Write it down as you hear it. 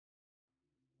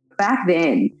back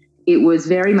then it was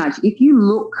very much, if you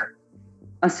look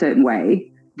a certain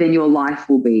way, then your life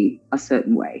will be a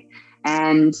certain way.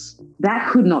 And that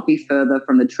could not be further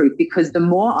from the truth, because the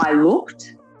more I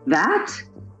looked that,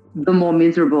 the more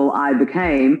miserable I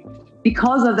became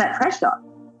because of that pressure.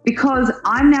 Because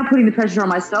I'm now putting the pressure on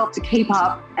myself to keep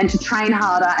up and to train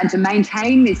harder and to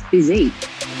maintain this physique.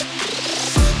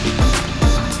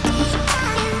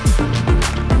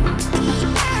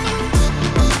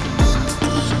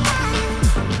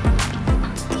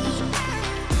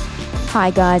 Hi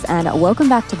guys, and welcome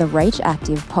back to the Rach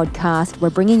Active podcast. We're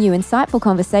bringing you insightful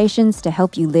conversations to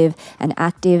help you live an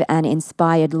active and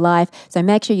inspired life. So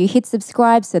make sure you hit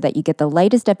subscribe so that you get the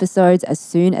latest episodes as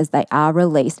soon as they are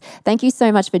released. Thank you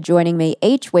so much for joining me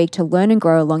each week to learn and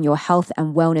grow along your health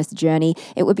and wellness journey.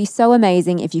 It would be so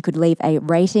amazing if you could leave a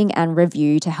rating and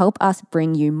review to help us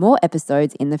bring you more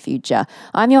episodes in the future.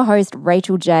 I'm your host,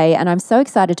 Rachel J, and I'm so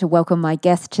excited to welcome my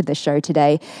guest to the show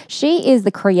today. She is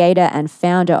the creator and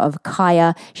founder of Kaya.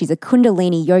 She's a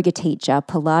Kundalini yoga teacher,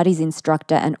 Pilates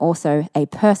instructor, and also a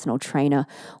personal trainer.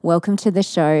 Welcome to the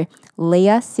show,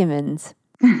 Leah Simmons.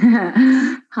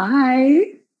 Hi.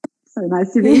 So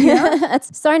nice to be here.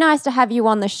 It's so nice to have you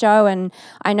on the show. And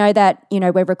I know that,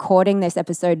 we're recording this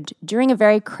episode during a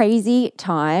very crazy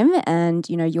time. And,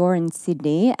 you're in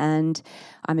Sydney and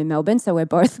I'm in Melbourne, so we're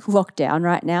both locked down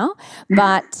right now.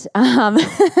 But,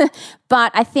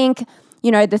 but I think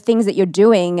the things that you're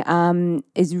doing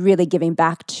is really giving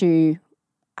back to,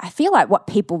 I feel like, what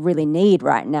people really need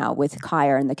right now with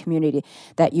Kaya and the community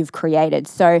that you've created.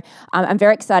 So I'm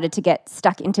very excited to get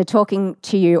stuck into talking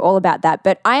to you all about that.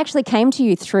 But I actually came to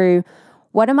you through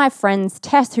one of my friends,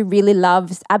 Tess, who really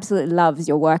absolutely loves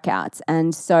your workouts.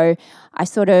 And so I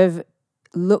sort of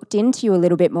looked into you a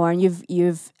little bit more, and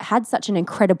you've had such an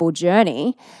incredible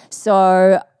journey.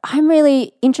 So I'm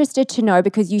really interested to know,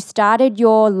 because you started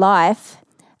your life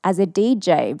as a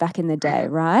DJ back in the day,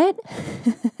 right?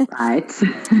 Right.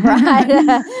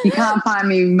 Right. You can't find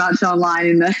me much online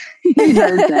in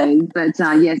those days, but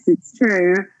yes, it's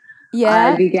true. Yeah.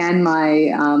 I began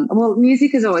my,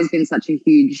 music has always been such a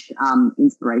huge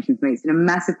inspiration for me. It's been a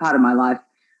massive part of my life.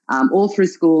 All through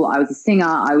school, I was a singer.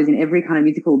 I was in every kind of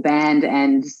musical band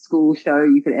and school show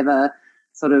you could ever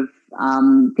sort of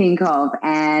think of.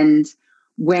 And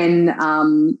when,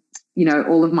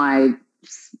 all of my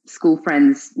school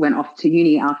friends went off to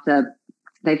uni after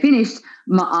they finished,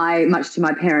 I, much to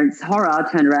my parents' horror,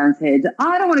 turned around and said,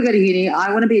 I don't want to go to uni.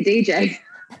 I want to be a DJ.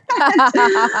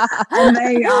 And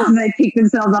they, after they picked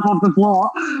themselves up off the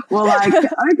floor, were like,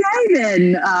 okay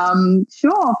then,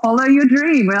 sure, follow your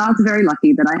dream. Well, I was very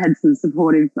lucky that I had some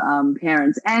supportive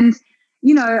parents. And,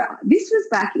 this was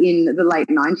back in the late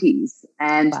 90s,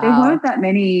 and there weren't that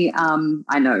many,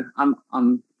 I know,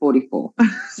 I'm 44.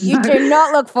 You do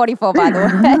not look 44, by the way.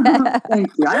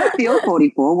 Thank you. I don't feel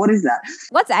 44. What is that?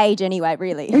 What's age anyway,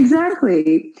 really?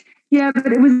 Exactly. Yeah,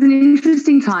 but it was an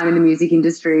interesting time in the music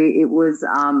industry. It was,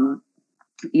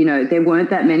 there weren't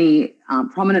that many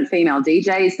prominent female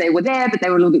DJs. They were there, but they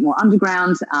were a little bit more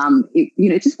underground.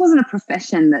 It just wasn't a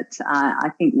profession that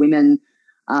I think women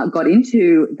got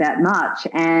into that much.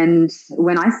 And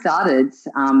when I started,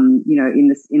 in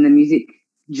the music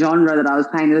genre that I was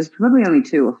playing, there was probably only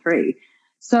 2 or 3.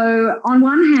 So on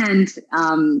one hand,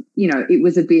 it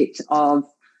was a bit of,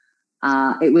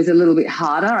 it was a little bit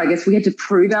harder. I guess we had to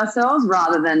prove ourselves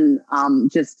rather than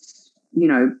just,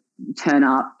 turn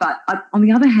up. But on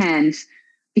the other hand,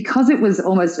 because it was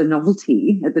almost a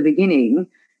novelty at the beginning,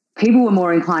 people were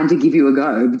more inclined to give you a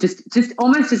go, just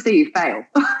almost to see you fail.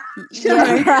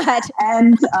 Yeah, right.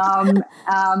 And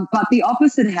but the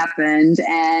opposite happened,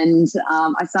 and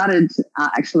I started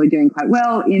actually doing quite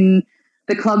well in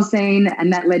the club scene,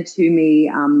 and that led to me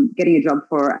getting a job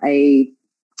for a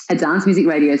dance music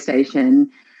radio station,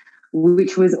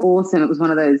 which was awesome. It was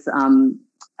one of those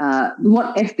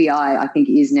what FBI I think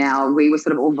is now. We were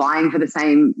sort of all vying for the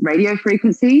same radio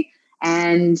frequency.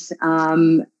 And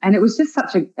it was just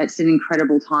it's an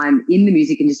incredible time in the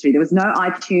music industry. There was no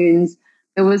iTunes.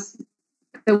 There was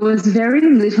very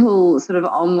little sort of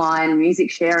online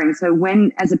music sharing. So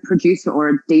when, as a producer or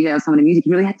a DJ or someone in music,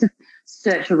 you really had to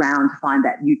search around to find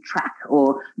that new track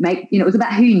or make, it was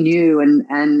about who you knew,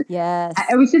 and yes,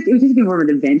 it was just a bit more of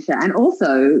an adventure. And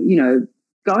also,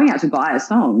 going out to buy a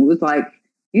song was like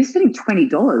you're spending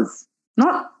 $20,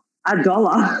 not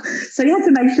 $1. So you had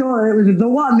to make sure it was the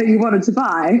one that you wanted to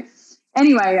buy.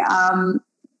 Anyway,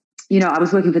 I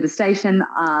was working for the station.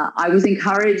 I was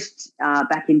encouraged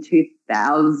back in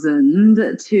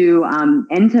 2000 to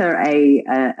enter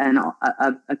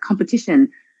a competition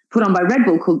put on by Red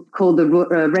Bull called the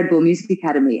Red Bull Music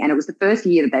Academy. And it was the first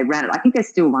year that they ran it. I think they're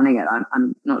still running it.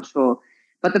 I'm not sure.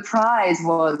 But the prize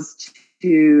was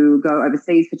to go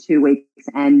overseas for 2 weeks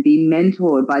and be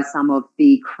mentored by some of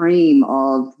the cream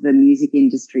of the music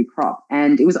industry crop.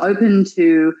 And it was open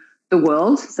to the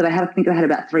world. So I think they had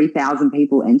about 3,000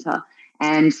 people enter,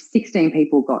 and 16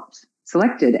 people got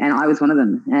selected, and I was one of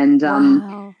them. And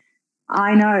wow.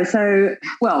 I know. So,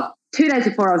 2 days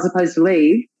before I was supposed to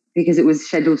leave, because it was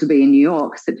scheduled to be in New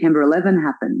York, September 11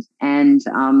 happened. And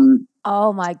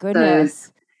oh my goodness.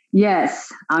 So,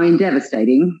 yes, I mean,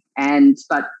 devastating. And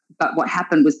but what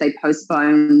happened was they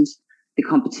postponed the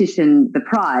competition, the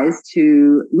prize,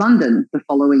 to London the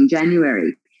following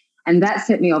January. And that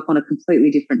set me off on a completely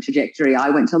different trajectory. I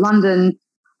went to London.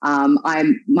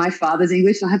 My father's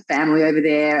English. I have family over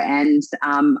there, and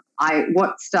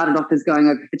what started off as going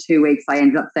over for 2 weeks, I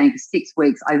ended up staying for 6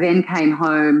 weeks. I then came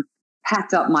home,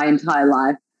 packed up my entire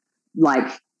life,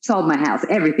 like sold my house,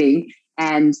 everything,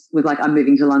 and was like, I'm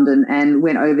moving to London, and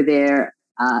went over there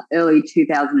early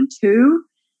 2002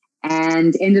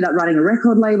 and ended up running a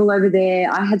record label over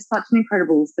there. I had such an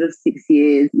incredible sort of 6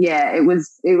 years. Yeah, it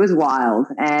was wild.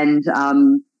 And,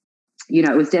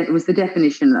 it was the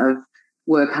definition of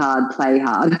work hard, play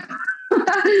hard.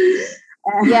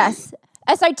 Yes.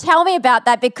 So tell me about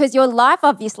that, because your life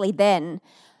obviously then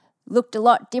looked a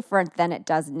lot different than it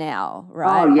does now,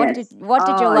 right? Oh, yes. What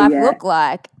did your life look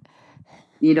like?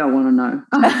 You don't want to know.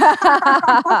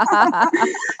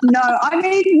 No, I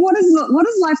mean, what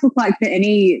does life look like for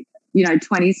any,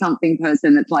 20-something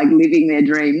person that's like living their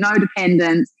dream? No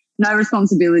dependents, no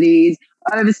responsibilities,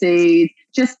 overseas,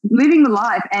 just living the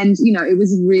life. And, it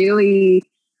was really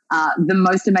the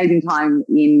most amazing time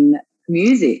in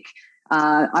music.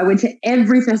 I went to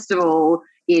every festival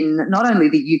in not only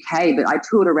the UK, but I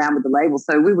toured around with the label.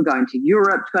 So we were going to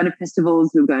Europe, going to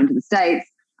festivals, we were going to the States.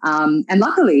 And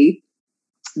luckily,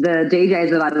 the DJs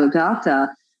that I looked after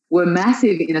were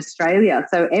massive in Australia.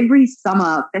 So every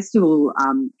summer festival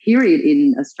period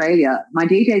in Australia, my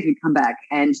DJs would come back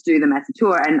and do the massive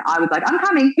tour. And I was like, I'm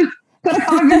coming. Got to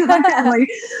come and visit my family.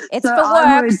 It's so for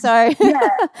work, yeah,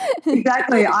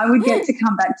 exactly. I would get to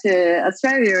come back to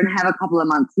Australia and have a couple of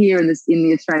months here in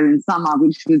the Australian summer,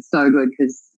 which was so good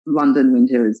because London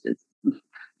winter is just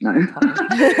no.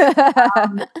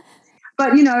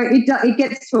 But it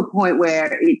gets to a point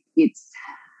where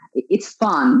it's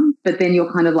fun, but then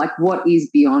you're kind of like, what is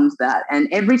beyond that? And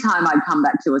every time I'd come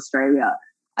back to Australia,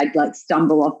 I'd like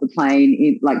stumble off the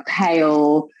plane, like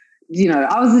pale.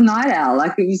 I was a night owl.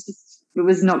 Like it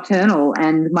was nocturnal,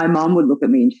 and my mom would look at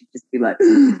me and she'd just be like,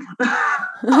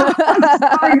 what's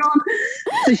going on?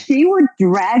 So she would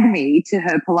drag me to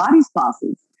her Pilates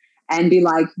classes and be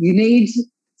like, you need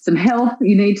some help,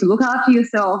 you need to look after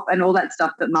yourself, and all that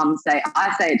stuff that mums say.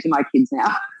 I say it to my kids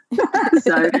now.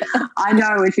 So I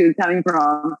know where she was coming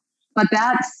from. But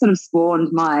that sort of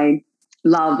spawned my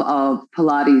love of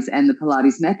Pilates and the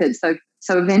Pilates method. So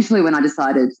eventually when I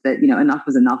decided that, enough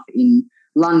was enough in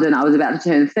London, I was about to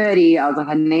turn 30. I was like,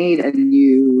 I need a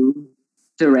new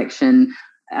direction.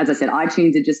 As I said,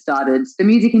 iTunes had just started. The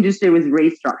music industry was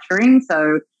restructuring.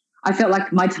 So I felt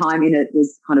like my time in it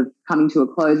was kind of coming to a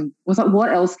close. I was like,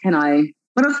 what else can I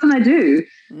do?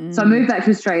 So I moved back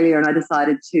to Australia and I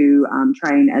decided to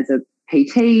train as a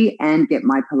PT and get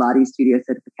my Pilates studio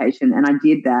certification. And I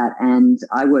did that, and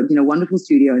I worked in a wonderful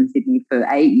studio in Sydney for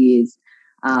 8 years.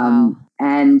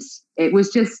 And it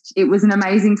was an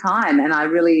amazing time. And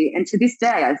and to this day,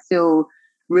 I still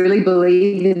really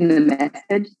believe in the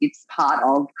method. It's part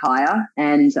of Kaya,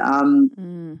 and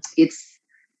it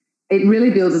really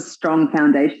builds a strong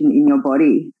foundation in your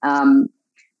body.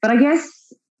 But I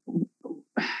guess,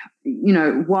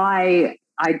 why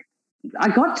I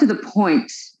got to the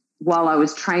point while I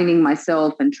was training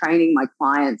myself and training my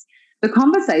clients, the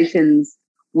conversations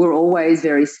were always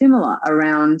very similar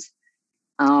around,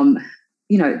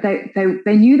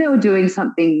 they knew they were doing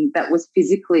something that was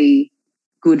physically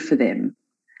good for them.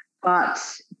 But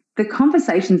the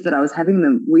conversations that I was having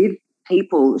them with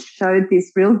people showed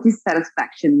this real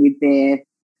dissatisfaction with their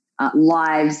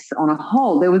lives on a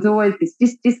whole. There was always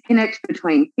this disconnect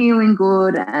between feeling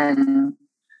good and,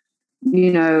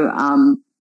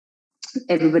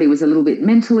 everybody was a little bit not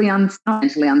mentally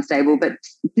unstable, but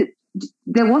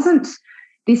there wasn't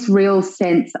this real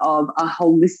sense of a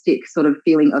holistic sort of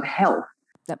feeling of health.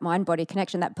 That mind-body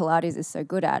connection that Pilates is so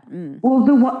good at. Well,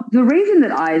 the reason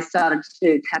that I started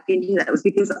to tap into that was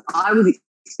because I was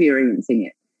experiencing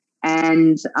it.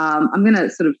 And I'm going to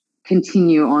sort of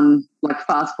continue on, like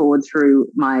fast forward through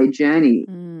my journey.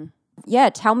 Yeah,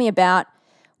 tell me about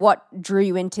what drew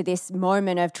you into this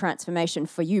moment of transformation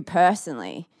for you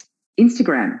personally.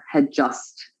 Instagram had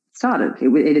just started.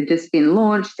 It had just been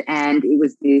launched, and it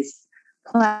was this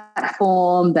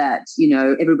platform that,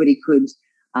 everybody could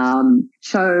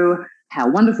show how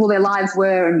wonderful their lives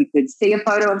were, and you could see a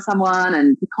photo of someone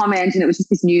and comment, and it was just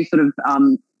this new sort of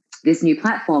this new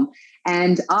platform.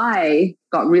 And I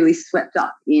got really swept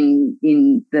up in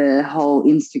the whole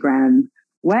Instagram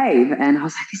wave, and I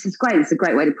was like, this is great. It's a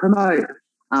great way to promote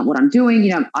what I'm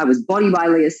doing. I was Body by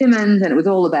Leah Simmons, and it was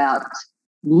all about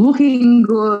looking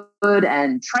good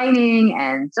and training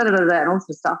and and all sorts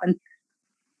of stuff. And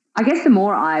I guess the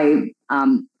more I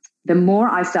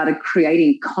started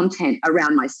creating content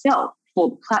around myself for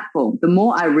the platform, the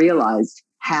more I realized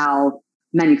how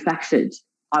manufactured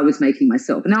I was making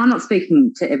myself. Now, I'm not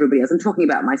speaking to everybody else. I'm talking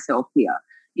about myself here.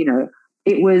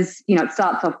 It was, it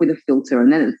starts off with a filter,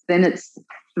 and then it's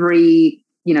 30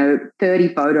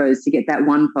 photos to get that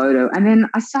one photo. And then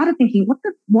I started thinking,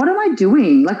 what am I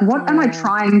doing? Like, what am I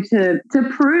trying to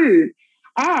prove?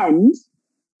 And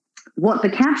what the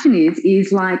caption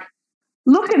is like,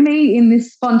 look at me in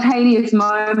this spontaneous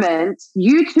moment.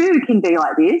 You too can be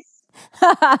like this.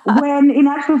 When in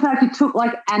actual fact, it took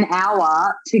like an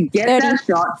hour to get 30, that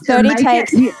shot. 30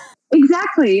 takes.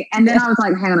 Exactly. And then I was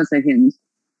like, hang on a second.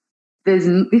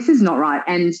 This is not right.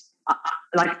 And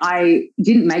I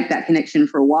didn't make that connection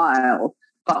for a while,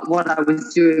 but what I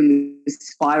was doing was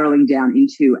spiraling down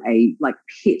into a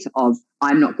pit of,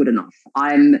 I'm not good enough. I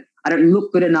don't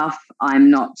look good enough.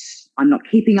 I'm not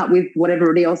keeping up with what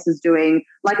everybody else is doing.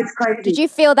 It's crazy. Did you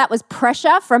feel that was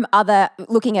pressure from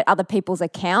looking at other people's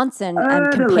accounts and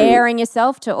comparing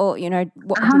yourself to all,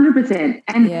 100%.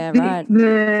 And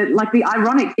the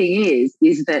ironic thing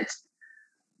is that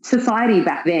society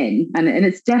back then, and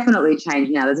it's definitely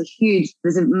changed now. There's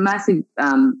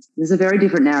a very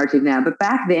different narrative now. But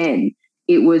back then,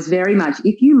 it was very much,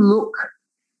 if you look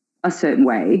a certain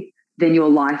way, then your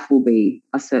life will be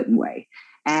a certain way.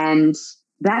 And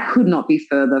that could not be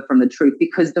further from the truth,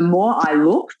 because the more I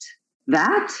looked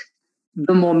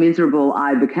the more miserable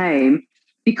I became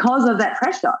because of that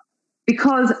pressure.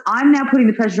 Because I'm now putting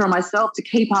the pressure on myself to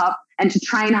keep up and to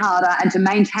train harder and to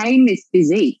maintain this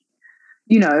physique.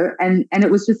 And it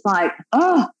was just like,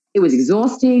 it was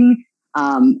exhausting.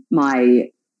 My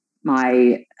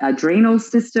adrenal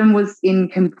system was in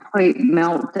complete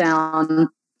meltdown.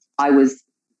 I was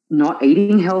not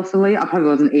eating healthily. I probably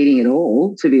wasn't eating at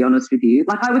all, to be honest with you.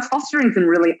 I was fostering some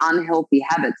really unhealthy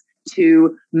habits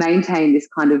to maintain this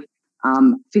kind of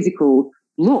physical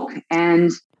look.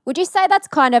 And would you say that's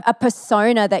kind of a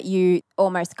persona that you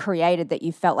almost created, that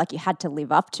you felt like you had to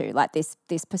live up to, like this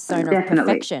persona of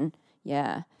perfection?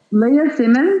 Yeah. Leah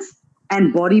Simmons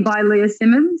and Body by Leah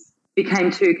Simmons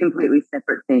became two completely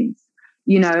separate things,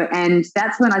 and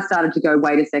that's when I started to go,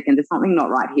 wait a second, there's something not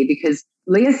right here, because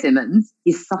Leah Simmons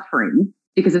is suffering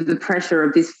because of the pressure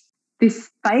of this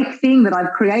fake thing that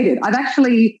I've created. I've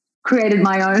actually created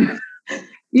my own,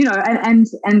 and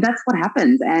that's what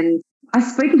happens. And I've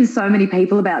spoken to so many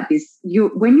people about this.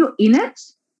 When you're in it,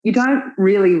 you don't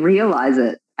really realize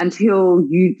it until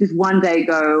you just one day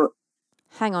go,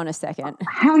 hang on a second.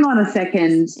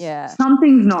 Yeah.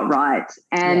 Something's not right.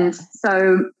 And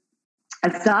so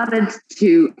I started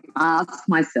to ask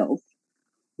myself,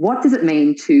 what does it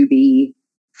mean to be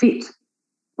fit?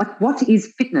 What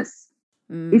is fitness?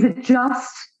 Is it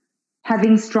just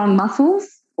having strong muscles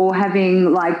or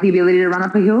having the ability to run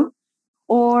up a hill?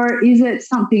 Or is it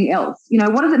something else?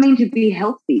 What does it mean to be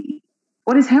healthy?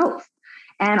 What is health?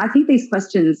 And I think these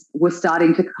questions were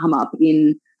starting to come up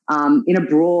in a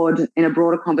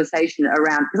broader conversation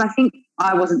around, because I think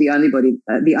I wasn't the only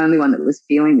one that was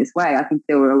feeling this way. I think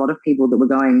there were a lot of people that were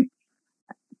going,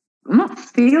 I'm not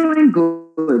feeling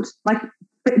good. But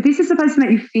this is supposed to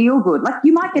make you feel good.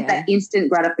 You might get that instant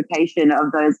gratification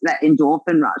of that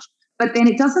endorphin rush, but then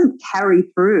it doesn't carry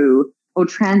through or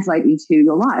translate into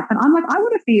your life. And I'm like, I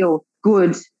want to feel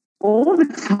good all the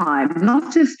time,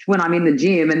 not just when I'm in the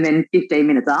gym and then 15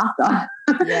 minutes after.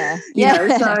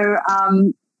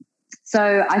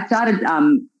 So I started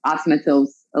asking myself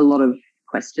a lot of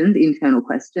questions, internal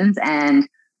questions, and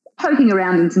poking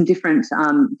around in some different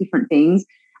things.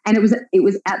 And it was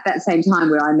at that same time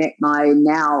where I met my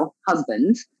now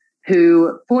husband,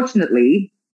 who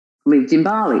fortunately lived in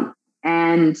Bali.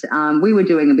 And we were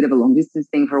doing a bit of a long distance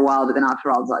thing for a while, but then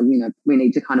after I was like, we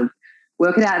need to kind of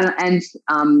work it out. And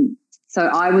so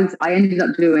I ended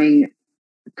up doing,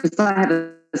 because I have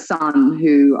a son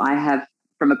who I have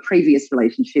from a previous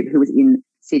relationship who was in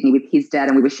Sydney with his dad,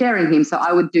 and we were sharing him. So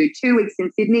I would do 2 weeks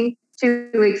in Sydney,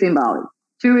 2 weeks in Bali,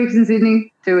 2 weeks in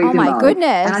Sydney, 2 weeks in Bali. Oh my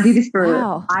goodness. And I did this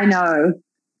for, I know.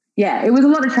 Yeah, it was a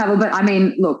lot of travel, but I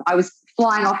mean, look, I was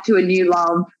flying off to a new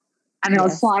love And then I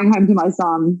was flying home to my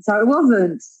son. So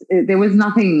there was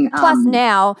nothing. Plus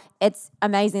now it's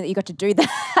amazing that you got to do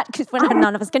that because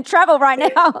none of us can travel right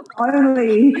now.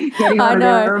 Totally getting on an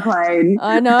airplane.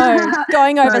 I know.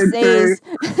 Going overseas.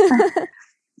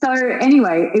 So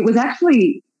anyway, it was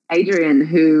actually Adrian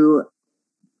who,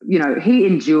 he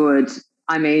endured,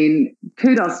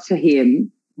 kudos to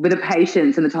him with the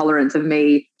patience and the tolerance of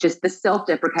me, just the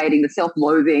self-deprecating, the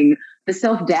self-loathing, the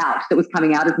self-doubt that was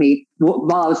coming out of me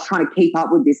while I was trying to keep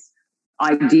up with this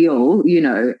ideal,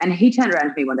 and he turned around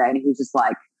to me one day and he was just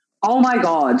like, oh my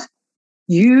God,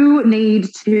 you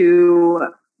need to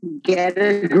get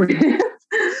a grip.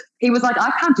 He was like,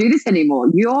 I can't do this anymore.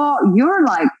 You are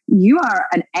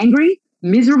an angry,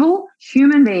 miserable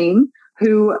human being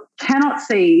who cannot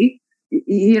see,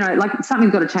 like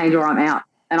something's got to change or I'm out.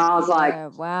 And I was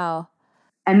like, wow.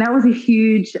 And that was a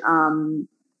huge, that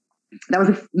was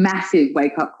a massive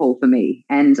wake up call for me.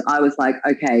 And I was like,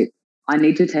 okay, I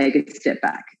need to take a step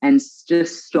back and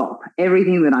just stop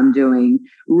everything that I'm doing,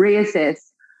 reassess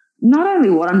not only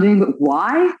what I'm doing, but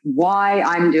why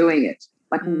I'm doing it.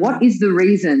 Like, what is the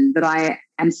reason that I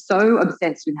am so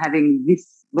obsessed with having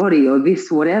this body or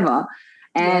this whatever?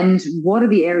 And what are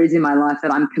the areas in my life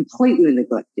that I'm completely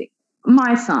neglecting?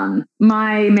 My son,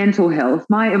 my mental health,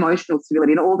 my emotional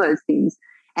stability, and all those things.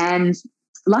 And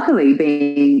luckily,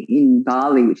 being in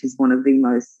Bali, which is one of the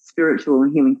most spiritual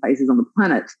and healing places on the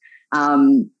planet,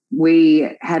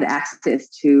 we had access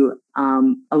to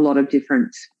a lot of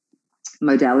different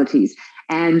modalities.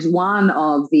 And one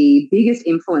of the biggest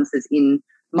influences in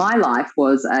my life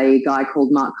was a guy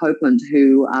called Mark Copeland,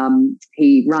 who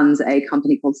he runs a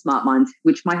company called Smart Minds,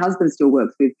 which my husband still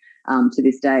works with to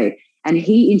this day. And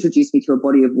he introduced me to a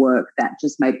body of work that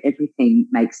just made everything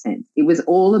make sense. It was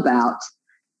all about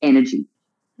energy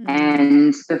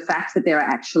and the fact that there are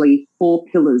actually 4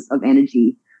 pillars of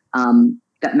energy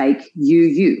that make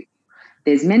you.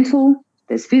 There's mental,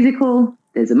 there's physical,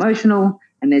 there's emotional,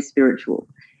 and there's spiritual.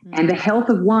 And the health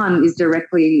of one is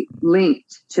directly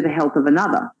linked to the health of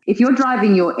another. If you're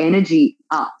driving your energy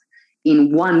up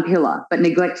in one pillar but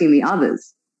neglecting the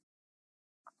others,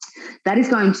 that is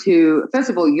going to, first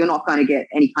of all, you're not going to get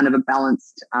any kind of a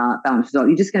balanced result.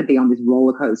 You're just going to be on this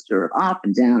roller coaster of up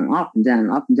and down and up and down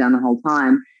and up and down the whole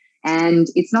time. And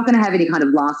it's not going to have any kind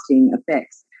of lasting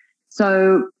effects.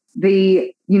 So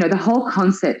the whole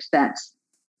concept that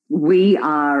we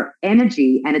are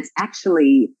energy, and it's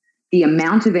actually the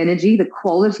amount of energy, the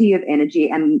quality of energy,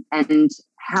 and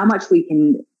how much we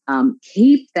can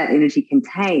keep that energy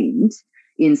contained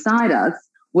inside us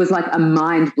was like a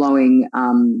mind-blowing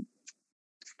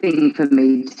thing for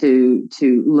me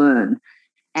to learn.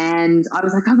 And I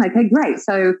was like, oh, okay, great.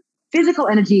 So physical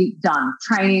energy done,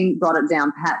 training, got it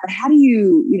down pat. But how do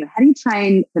you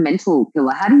train the mental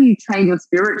pillar? How do you train your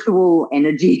spiritual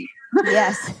energy?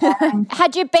 Yes.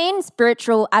 Had you been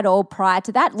spiritual at all prior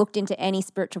to that? Looked into any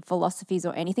spiritual philosophies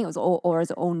or anything? Or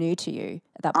is it all new to you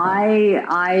at that point?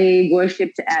 I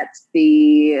worshipped at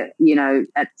the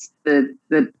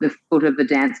foot of the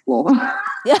dance floor.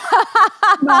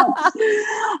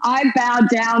 I bowed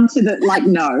down to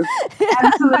no,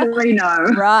 absolutely no.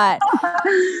 Right.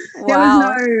 There was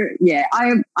no.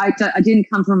 I didn't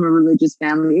come from a religious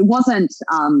family. It wasn't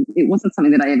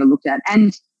something that I ever looked at.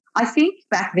 And I think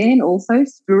back then also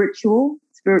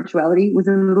spirituality was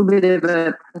a little bit of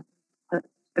a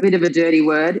dirty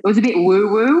word. It was a bit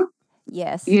woo-woo.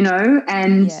 Yes.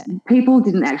 And people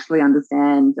didn't actually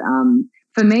understand.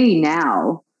 For me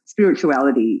now,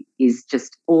 spirituality is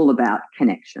just all about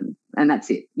connection, and that's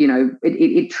it.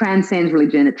 It transcends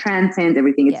religion. It transcends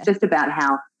everything. It's just about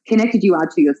how connected you are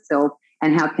to yourself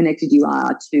and how connected you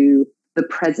are to the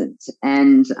present.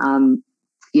 And,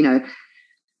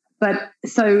 but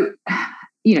so,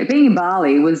 being in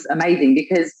Bali was amazing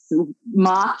because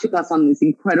Mark took us on this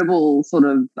incredible sort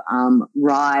of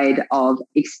ride of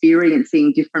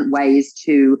experiencing different ways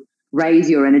to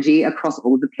raise your energy across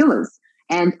all of the pillars.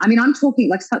 And I'm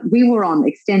talking we were on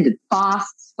extended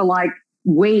fasts for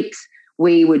weeks.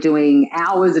 We were doing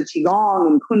hours of Qigong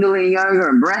and Kundalini yoga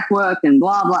and breath work and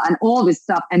blah, blah, and all this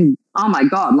stuff. And oh my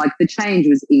God, the change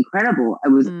was incredible. It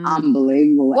was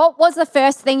unbelievable. What was the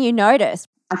first thing you noticed?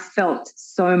 I felt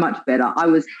so much better. I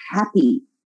was happy,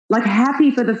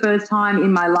 happy for the first time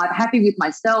in my life, happy with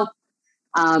myself.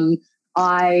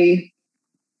 I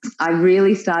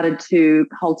really started to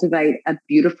cultivate a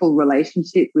beautiful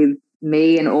relationship with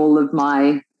me and all of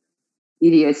my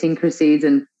idiosyncrasies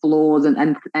and flaws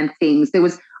and things.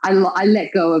 I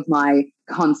let go of my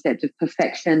concept of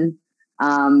perfection.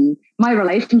 My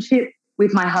relationship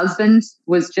with my husband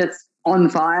was just on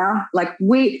fire.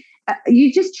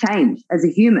 You just change as a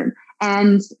human.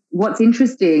 And what's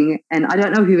interesting, and I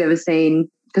don't know if you've ever seen,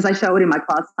 because I show it in my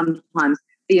class sometimes,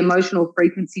 the emotional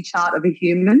frequency chart of a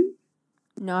human.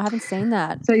 No, I haven't seen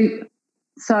that.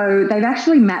 So they've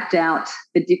actually mapped out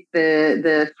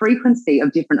the frequency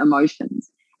of different emotions.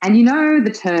 And you know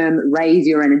the term raise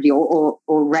your energy or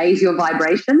raise your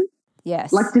vibration?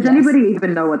 Yes. Like, does anybody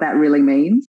even know what that really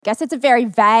means? Guess it's a very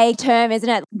vague term, isn't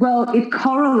it? Well, it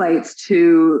correlates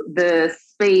to the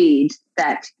speed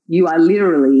that you are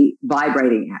literally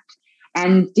vibrating at.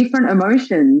 And different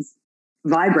emotions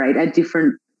vibrate at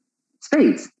different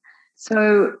speeds.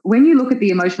 So when you look at the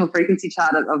emotional frequency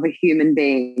chart of a human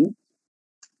being,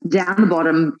 down the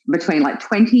bottom between like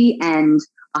 20 and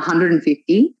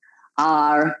 150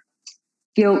 are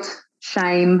guilt,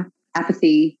 shame,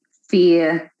 apathy,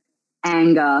 fear,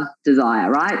 anger, desire,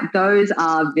 right? Those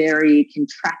are very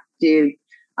contractive,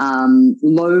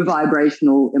 low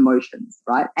vibrational emotions,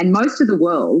 right? And most of the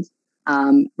world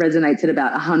resonates at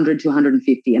about 100 to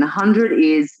 150. And 100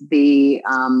 is the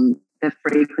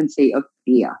frequency of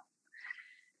fear.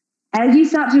 As you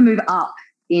start to move up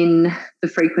in the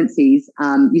frequencies,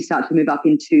 you start to move up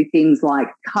into things like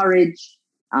courage,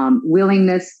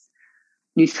 willingness,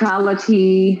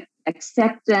 neutrality,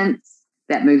 acceptance.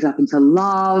 That moves up into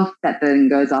love. That then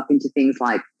goes up into things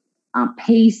like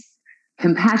peace,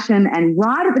 compassion, and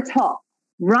right at the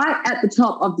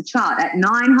top of the chart at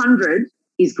 900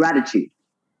 is gratitude.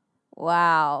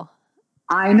 Wow.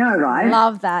 I know, right?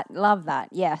 Love that.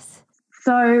 Yes.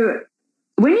 So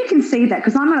when you can see that,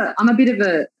 because I'm a bit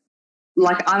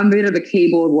of a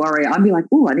keyboard warrior. I'd be like,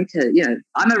 oh, I need to,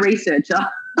 I'm a researcher.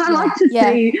 I like to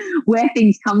see where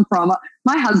things come from.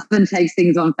 My husband takes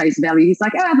things on face value. He's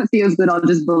like, oh, if it feels good, I'll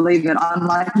just believe it. I'm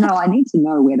like, no, I need to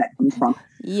know where that comes from.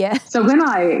 Yeah. So when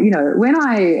I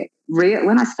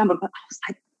stumbled, I was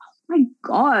like, oh my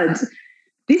God,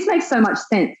 this makes so much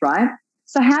sense, right?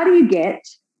 So how do you get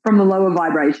from the lower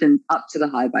vibrations up to the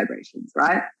high vibrations,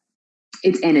 right?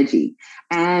 It's energy.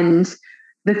 And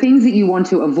the things that you want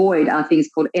to avoid are things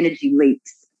called energy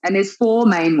leaks. And there's 4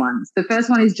 main ones. The first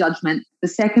one is judgment. The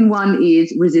second one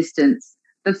is resistance.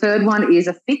 The third one is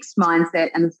a fixed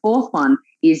mindset. And the fourth one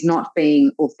is not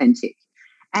being authentic.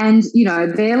 And,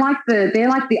 they're like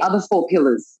the other 4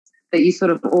 pillars that you sort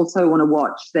of also want to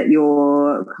watch, that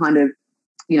you're kind of,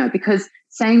 because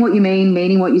saying what you mean,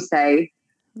 meaning what you say.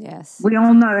 Yes. We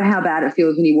all know how bad it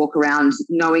feels when you walk around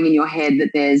knowing in your head that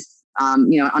there's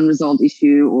unresolved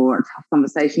issue or a tough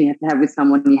conversation you have to have with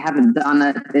someone and you haven't done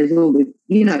it. There's all this,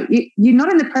 you're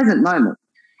not in the present moment.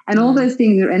 And all those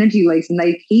things are energy leaks, and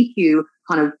they keep you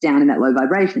kind of down in that low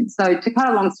vibration. So to cut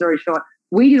a long story short,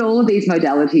 we did all of these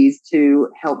modalities to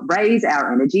help raise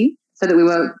our energy so that we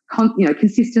were,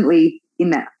 consistently in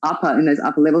those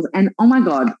upper levels. And oh my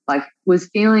God, was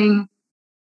feeling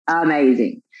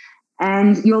amazing.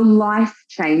 And your life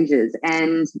changes.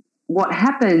 And what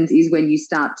happens is when you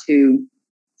start to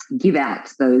give out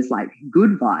those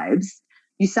good vibes,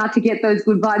 you start to get those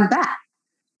good vibes back.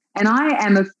 And I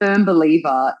am a firm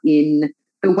believer in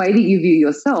the way that you view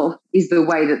yourself is the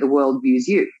way that the world views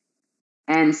you.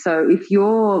 And so if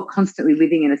you're constantly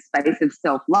living in a space of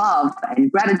self-love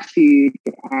and gratitude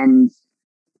and,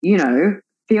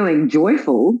 feeling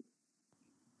joyful,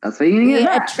 that's what you're going to get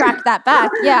back. Attract that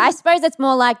back. Yeah, I suppose it's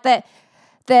more like the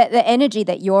energy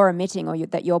that you're emitting or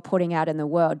that you're putting out in the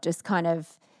world, just kind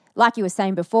of like you were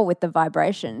saying before with the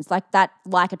vibrations, that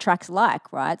attracts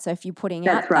right? So if you're putting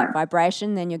out that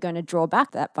vibration, then you're going to draw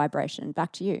back that vibration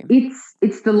back to you.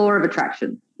 It's the law of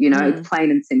attraction, It's plain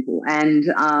and simple, and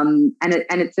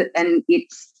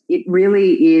it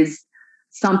really is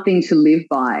something to live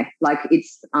by.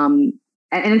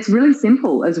 And it's really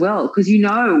simple as well, because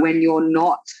when you're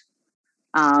not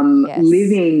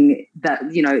living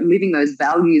living those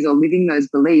values or living those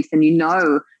beliefs, and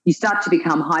you start to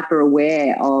become hyper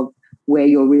aware of where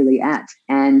you're really at.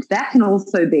 And that can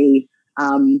also be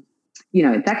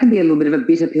that can be a little bit of a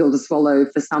bitter pill to swallow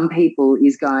for some people,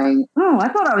 is going, oh, I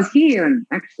thought I was here and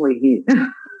actually here.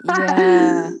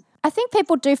 Yeah. I think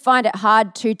people do find it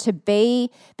hard to be,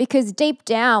 because deep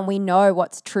down we know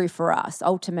what's true for us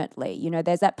ultimately.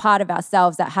 There's that part of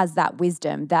ourselves that has that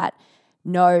wisdom, that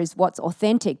knows what's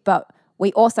authentic, but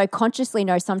we also consciously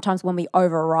know sometimes when we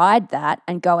override that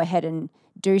and go ahead and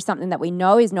do something that we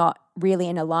know is not really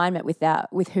in alignment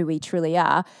with who we truly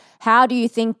are. How do you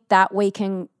think that we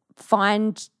can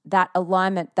find that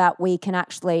alignment, that we can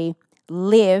actually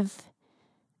live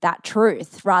that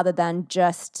truth rather than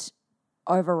just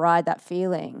override that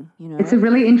feeling? It's a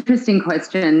really interesting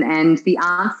question, and the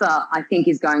answer, I think,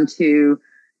 is going to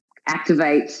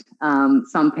activate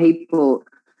some people.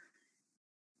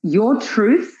 your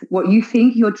truth, what you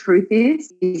think your truth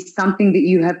is something that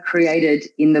you have created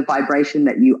in the vibration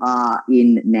that you are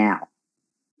in now,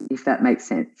 if that makes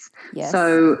sense. Yes.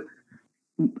 So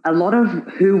a lot of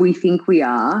who we think we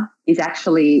are is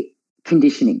actually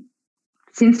conditioning.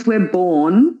 Since we're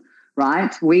born,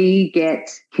 right, we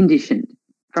get conditioned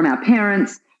from our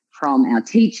parents, from our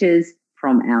teachers,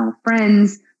 from our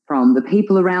friends, from the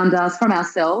people around us, from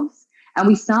ourselves, and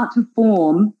we start to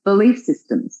form belief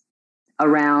systems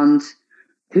around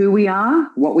who we are,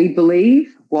 what we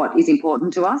believe, what is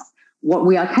important to us, what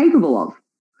we are capable of.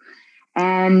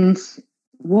 And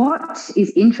what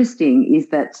is interesting is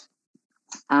that,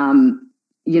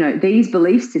 these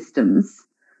belief systems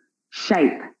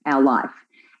shape our life.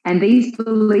 And these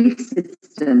belief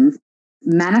systems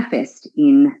manifest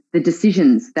in the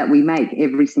decisions that we make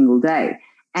every single day.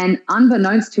 And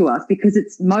unbeknownst to us, because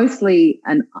it's mostly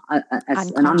an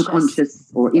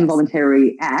unconscious or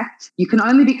involuntary act, you can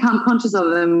only become conscious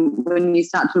of them when you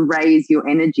start to raise your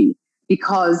energy,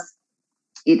 because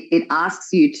it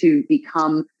asks you to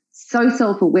become so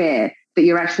self-aware that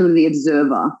you're actually the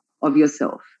observer of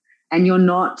yourself. And you're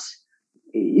not,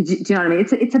 do you know what I mean?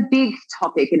 It's a big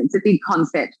topic and it's a big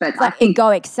concept. But like, I think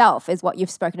egoic self is what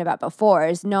you've spoken about before,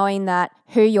 is knowing that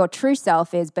who your true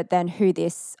self is, but then who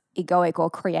this egoic or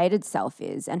created self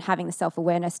is, and having the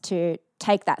self-awareness to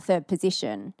take that third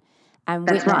position and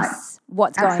witness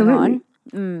what's going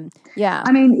on. Yeah.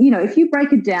 I mean, if you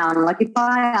break it down, like if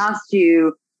I asked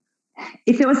you,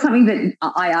 if there was something that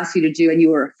I asked you to do and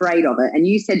you were afraid of it and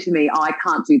you said to me, I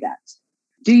can't do that.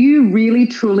 Do you really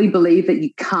truly believe that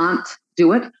you can't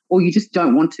do it, or you just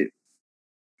don't want to?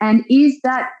 And is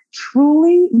that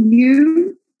truly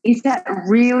you? Is that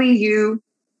really you?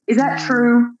 Is that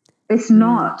true? It's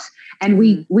not. And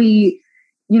we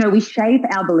shape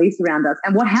our beliefs around us.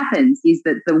 And what happens is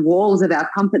that the walls of our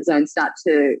comfort zone start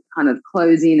to kind of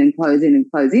close in and close in and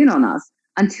close in on us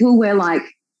until we're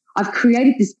like, I've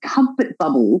created this comfort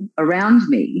bubble around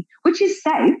me, which is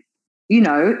safe.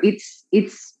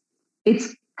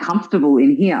 It's comfortable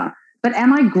in here. But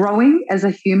am I growing as a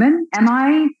human? Am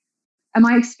I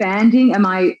expanding? Am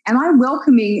I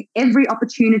welcoming every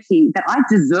opportunity that I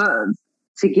deserve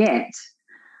to get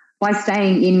by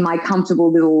staying in my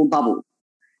comfortable little bubble?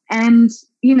 And,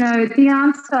 the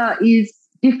answer is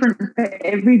different for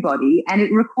everybody, and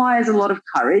it requires a lot of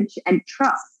courage and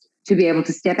trust to be able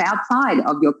to step outside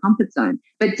of your comfort zone.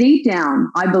 But deep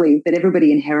down, I believe that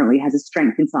everybody inherently has a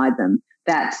strength inside them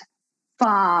that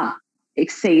far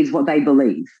exceeds what they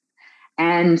believe.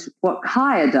 And what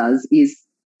Kaya does is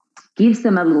gives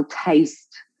them a little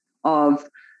taste of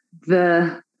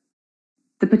the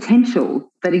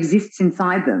potential that exists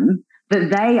inside them that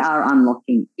they are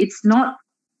unlocking. It's not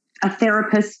a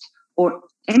therapist or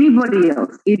anybody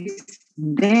else. It's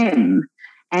them.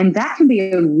 And that can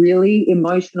be a really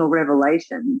emotional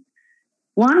revelation.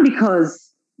 One,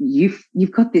 because you've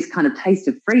got this kind of taste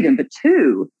of freedom, but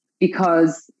two,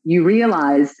 because you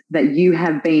realize that you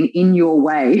have been in your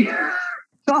way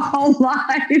your whole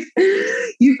life.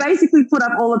 You've basically put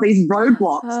up all of these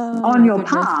roadblocks on your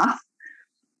path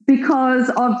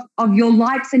because of your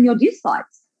likes and your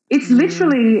dislikes. It's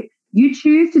literally, you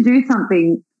choose to do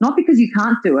something not because you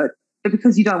can't do it, but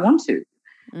because you don't want to.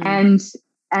 And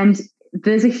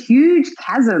there's a huge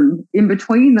chasm in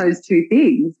between those two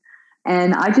things.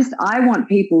 And I want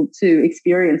people to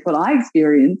experience what I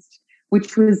experienced,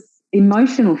 which was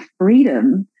emotional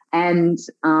freedom and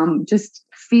just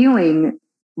feeling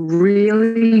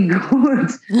really good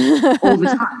all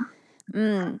the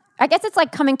time. I guess it's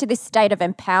like coming to this state of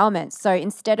empowerment. So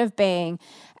instead of being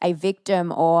a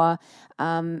victim or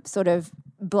sort of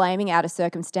blaming out of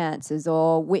circumstances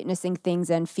or witnessing things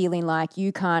and feeling like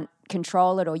you can't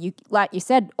control it, or you, like you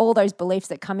said, all those beliefs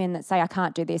that come in that say, I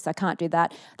can't do this, I can't do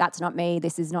that, that's not me,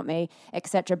 this is not me,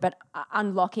 etc. But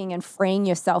unlocking and freeing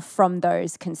yourself from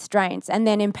those constraints and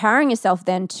then empowering yourself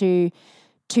then to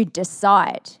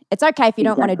decide. It's okay if you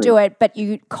don't want to do it, but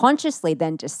you consciously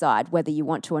then decide whether you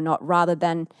want to or not, rather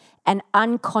than an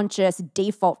unconscious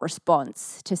default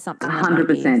response to something.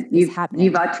 100%.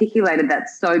 You've articulated that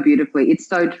so beautifully. It's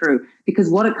so true, because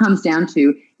what it comes down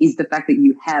to is the fact that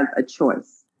you have a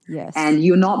choice. Yes. And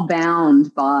you're not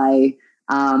bound by,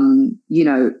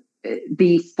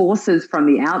 the forces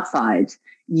from the outside.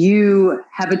 You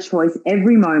have a choice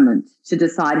every moment to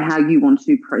decide how you want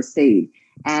to proceed.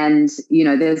 And,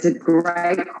 there's a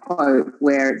great quote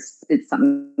where it's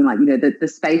something like, the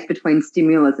space between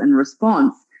stimulus and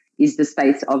response is the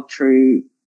space of true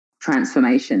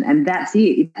transformation. And that's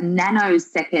it. A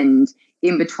nanosecond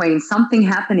in between something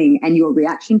happening and your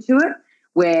reaction to it,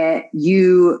 where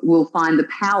you will find the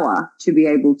power to be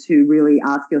able to really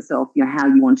ask yourself, how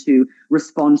you want to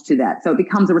respond to that. So it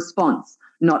becomes a response,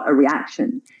 not a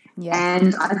reaction. Yes.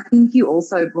 And I think you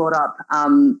also brought up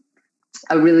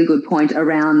a really good point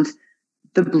around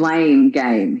the blame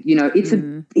game. It's a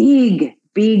big,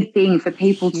 big thing for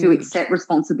people to accept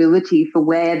responsibility for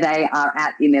where they are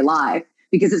at in their life,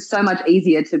 because it's so much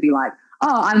easier to be like,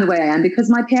 oh, I'm the way I am because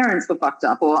my parents were fucked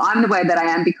up, or I'm the way that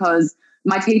I am because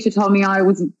my teacher told me I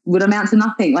would amount to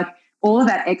nothing. Like all of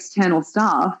that external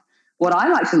stuff, what I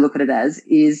like to look at it as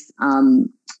is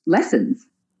lessons.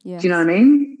 Yes. Do you know what I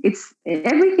mean? It's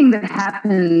everything that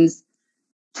happens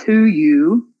to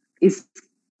you is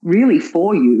really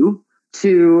for you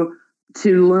to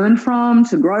learn from,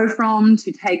 to grow from,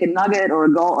 to take a nugget or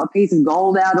a piece of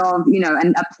gold out of,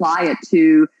 and apply it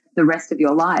to the rest of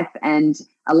your life and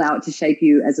allow it to shape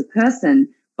you as a person.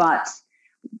 But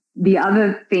the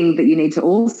other thing that you need to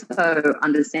also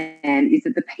understand is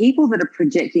that the people that are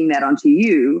projecting that onto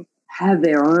you have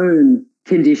their own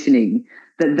conditioning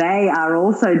that they are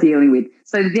also dealing with.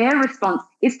 So their response,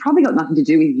 it's probably got nothing to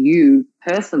do with you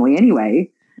personally anyway,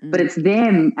 but it's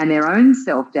them and their own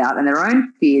self-doubt and their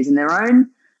own fears and their own,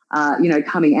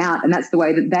 coming out. And that's the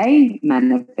way that they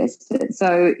manifest it.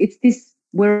 So it's this,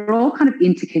 we're all kind of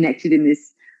interconnected in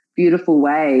this beautiful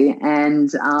way.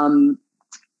 And,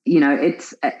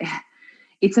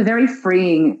 it's a very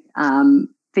freeing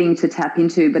thing to tap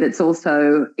into, but it's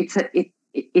also,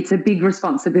 it's a big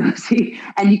responsibility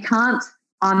and you can't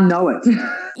unknow it.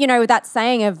 That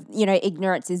saying of,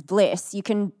 ignorance is bliss.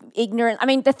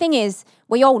 The thing is,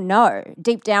 we all know,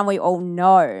 deep down we all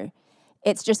know.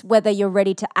 It's just whether you're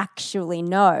ready to actually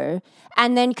know.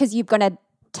 And then because you're going to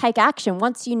take action,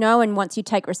 once you know and once you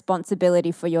take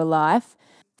responsibility for your life,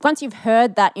 once you've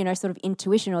heard that, sort of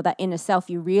intuition or that inner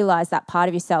self, you realize that part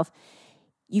of yourself,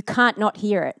 you can't not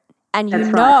hear it. And you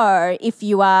know if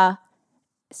you are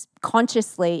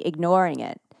consciously ignoring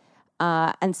it.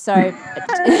 And so,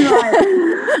 that's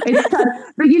right.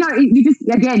 But you just,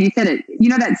 again, you said it.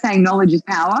 That saying, knowledge is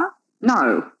power.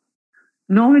 No,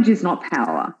 knowledge is not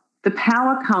power. The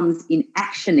power comes in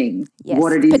actioning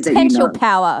what it is potential that you know.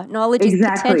 Power. Knowledge is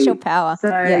potential power.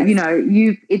 So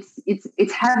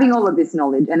it's having all of this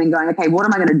knowledge and then going, okay, what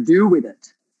am I going to do with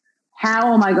it?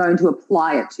 How am I going to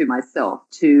apply it to myself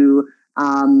to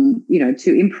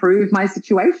to improve my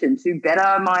situation, to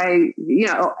better my,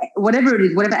 whatever it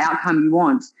is, whatever outcome you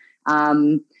want.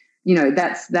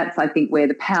 That's I think where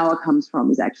the power comes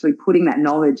from, is actually putting that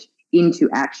knowledge into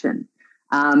action.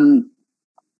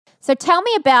 So tell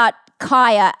me about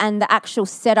Kaya and the actual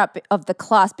setup of the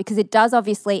class, because it does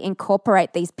obviously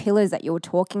incorporate these pillars that you were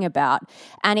talking about,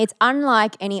 and it's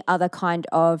unlike any other kind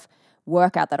of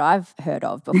workout that I've heard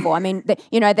of before. I mean,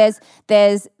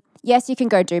 there's yes, you can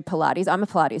go do Pilates. I'm a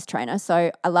Pilates trainer, so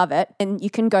I love it. And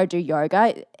you can go do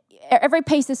yoga. Every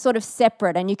piece is sort of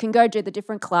separate and you can go do the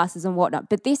different classes and whatnot.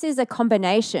 But this is a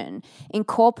combination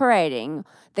incorporating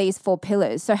these 4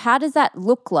 pillars. So how does that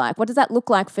look like? What does that look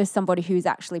like for somebody who's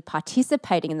actually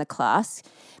participating in the class?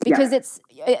 Because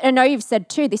I know you've said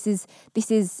too, this is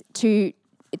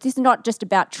not just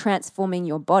about transforming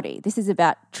your body. This is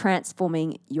about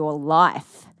transforming your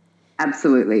life.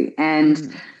 Absolutely.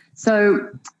 And so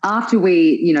after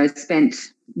we, spent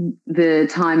the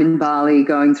time in Bali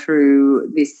going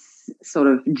through this sort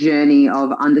of journey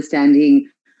of understanding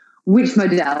which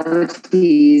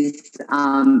modalities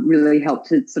really help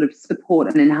to sort of support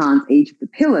and enhance each of the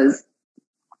pillars,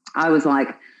 I was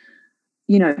like,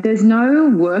 there's no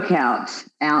workout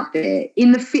out there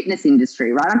in the fitness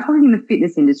industry, right? I'm talking in the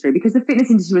fitness industry because the fitness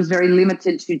industry was very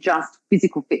limited to just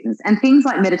physical fitness, and things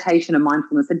like meditation and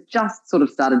mindfulness had just sort of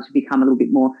started to become a little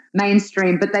bit more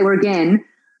mainstream, but they were, again,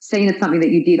 seen as something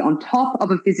that you did on top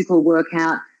of a physical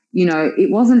workout.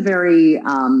 It wasn't very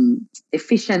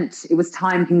efficient. It was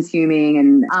time consuming.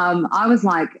 And I was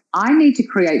like, I need to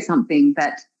create something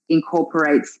that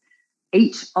incorporates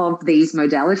each of these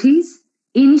modalities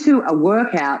into a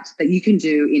workout that you can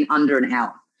do in under an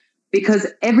hour. Because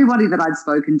everybody that I'd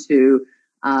spoken to,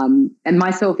 and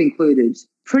myself included,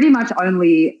 pretty much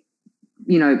only,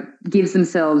 gives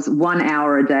themselves 1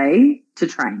 hour a day to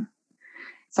train.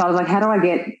 So I was like, how do I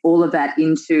get all of that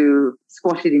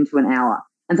squash it into an hour?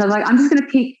 And so I was like, I'm just going to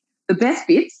pick the best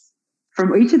bits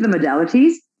from each of the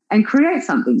modalities and create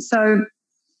something. So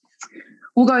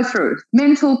we'll go through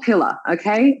mental pillar,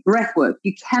 okay? Breath work.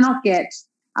 You cannot get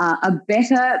a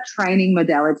better training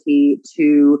modality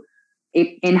to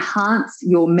enhance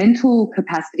your mental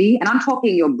capacity, and I'm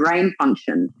talking your brain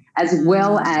function, as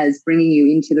well as bringing you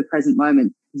into the present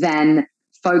moment, than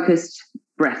focused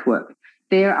breath work.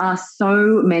 There are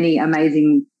so many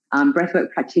amazing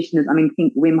breathwork practitioners. I mean,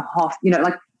 think Wim Hof,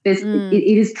 like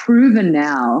it is proven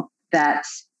now that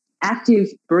active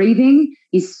breathing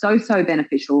is so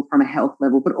beneficial from a health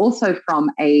level, but also from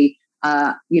a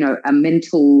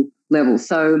mental level.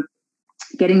 So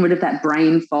getting rid of that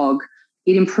brain fog,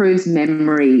 it improves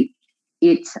memory.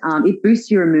 It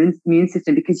boosts your immune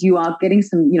system because you are getting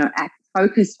some,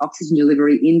 focused oxygen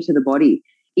delivery into the body.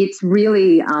 It's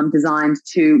really designed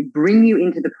to bring you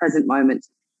into the present moment,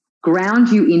 ground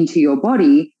you into your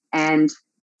body, and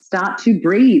start to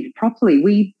breathe properly.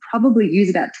 We probably use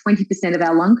about 20% of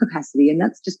our lung capacity, and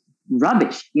that's just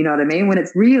rubbish. You know what I mean? When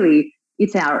it's really,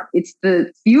 it's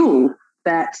the fuel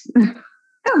that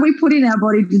we put in our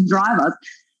body to drive us.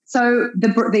 So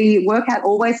the workout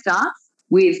always starts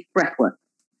with breath work.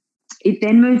 It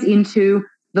then moves into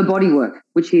the body work,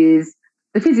 which is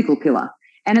the physical pillar.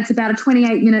 And it's about a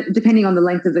 28-minute, depending on the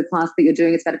length of the class that you're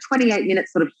doing, it's about a 28-minute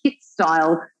sort of HIIT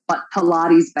style, but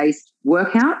Pilates-based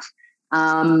workout.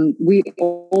 We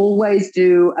always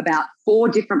do about 4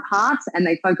 different parts, and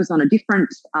they focus on a different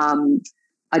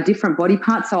body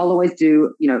part. So I'll always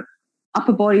do,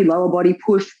 upper body, lower body,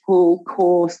 push, pull,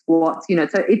 core, squats,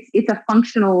 so it's a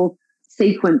functional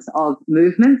sequence of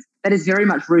movements that is very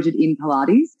much rooted in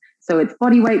Pilates. So it's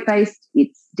body weight based,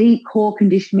 it's deep core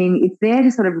conditioning. It's there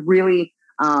to sort of really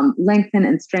lengthen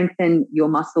and strengthen your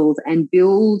muscles and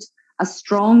build a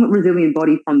strong, resilient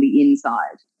body from the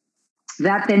inside.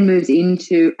 That then moves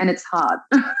into, and it's hard.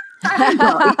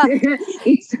 Well,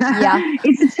 it's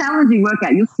a challenging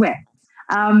workout. You'll sweat.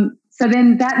 So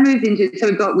then that moves into,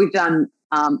 so we've done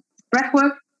breath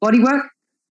work, body work,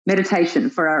 meditation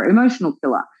for our emotional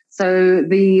pillar. So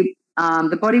the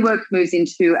body work moves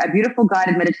into a beautiful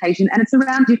guided meditation, and it's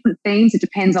around different themes. It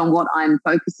depends on what I'm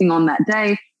focusing on that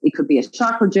day. It could be a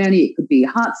chakra journey. It could be a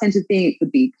heart-centered thing. It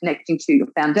could be connecting to your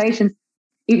foundations.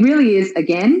 It really is,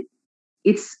 again,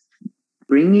 it's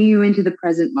bringing you into the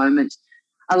present moment,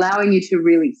 allowing you to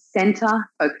really center,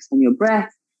 focus on your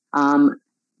breath,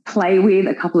 play with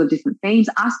a couple of different themes.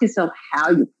 Ask yourself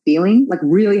how you're feeling, like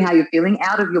really how you're feeling,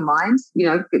 out of your mind,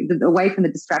 away from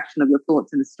the distraction of your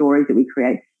thoughts and the stories that we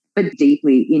create, but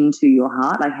deeply into your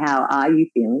heart, like how are you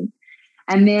feeling?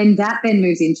 And then that then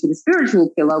moves into the spiritual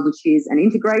pillar, which is an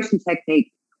integration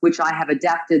technique, which I have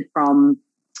adapted from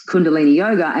Kundalini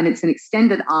Yoga, and it's an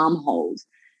extended arm hold,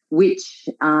 which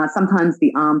sometimes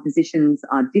the arm positions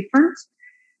are different.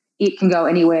 It can go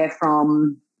anywhere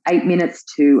from 8 minutes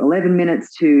to 11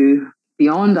 minutes to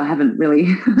beyond. I haven't really,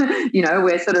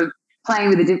 we're sort of playing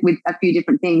with a few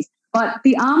different things. But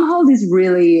the arm hold is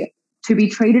really to be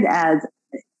treated as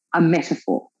a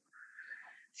metaphor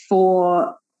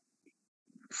for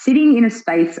sitting in a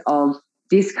space of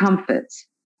discomfort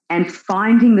and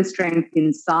finding the strength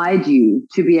inside you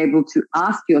to be able to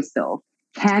ask yourself,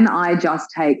 can I just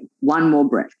take one more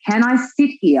breath? Can I sit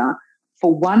here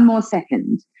for one more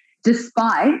second,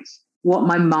 despite what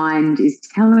my mind is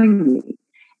telling me?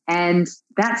 And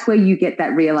that's where you get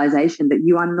that realization that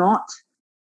you are not,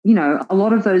 a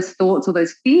lot of those thoughts or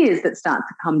those fears that start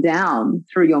to come down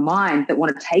through your mind that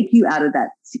want to take you out of that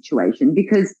situation,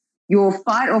 because your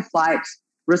fight or flight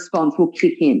response will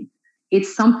kick in.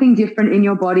 It's something different in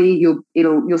your body.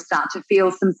 You'll start to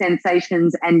feel some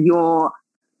sensations, and your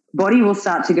body will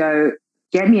start to go,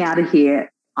 get me out of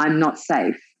here. I'm not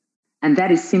safe. And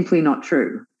that is simply not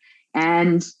true.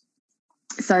 And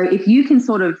so if you can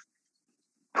sort of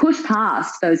push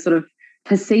past those sort of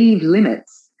perceived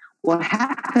limits, what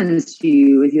happens to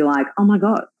you is you're like, oh my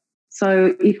God,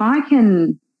 so if I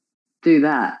can do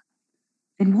that,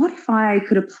 then what if I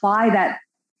could apply that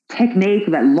technique,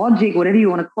 that logic, whatever you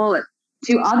want to call it,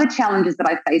 to other challenges that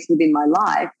I face within my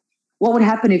life? What would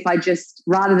happen if I just,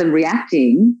 rather than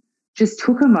reacting, just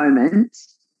took a moment,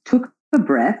 took a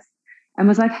breath, and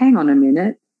was like, hang on a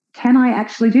minute, can I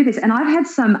actually do this? And I've had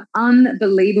some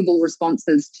unbelievable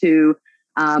responses to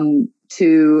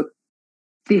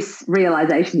this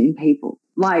realization in people.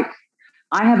 Like,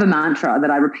 I have a mantra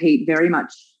that I repeat very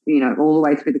much, all the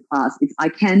way through the class. It's, I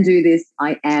can do this.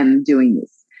 I am doing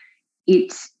this.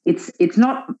 It's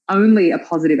not only a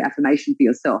positive affirmation for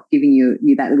yourself, giving you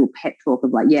that little pep talk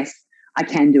of like, yes, I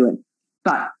can do it,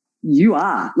 but you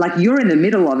are, like, you're in the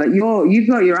middle of it. You've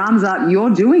got your arms up. You're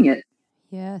doing it.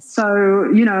 Yes.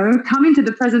 So, come into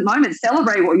the present moment,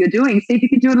 celebrate what you're doing, see if you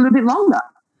can do it a little bit longer.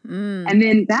 And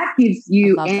then that gives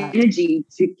you energy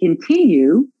to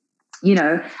continue,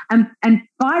 and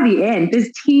by the end,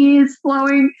 there's tears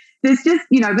flowing. There's just,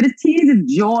 but it's tears of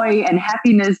joy and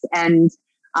happiness. And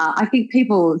I think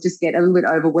people just get a little bit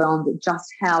overwhelmed at just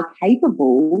how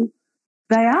capable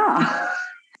they are.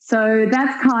 So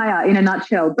that's Kaya in a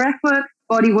nutshell: breathwork,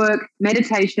 body work,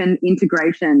 meditation,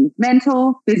 integration,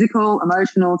 mental, physical,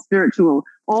 emotional, spiritual,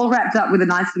 all wrapped up with a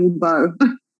nice little bow for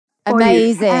you.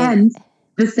 Amazing. And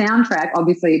the soundtrack,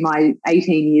 obviously my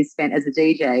 18 years spent as a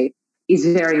DJ, is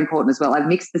very important as well. I've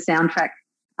mixed the soundtrack.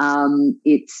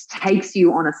 It takes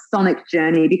you on a sonic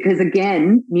journey because,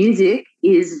 again, music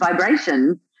is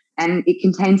vibration and it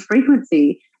contains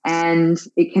frequency, and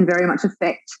it can very much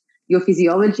affect your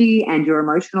physiology and your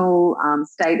emotional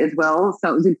state as well. So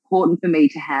it was important for me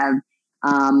to have,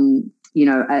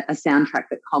 a soundtrack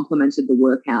that complemented the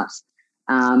workout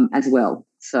as well.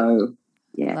 So,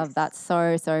 yeah. Love that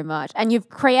so, so much. And you've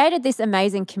created this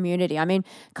amazing community. I mean,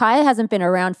 Kaya hasn't been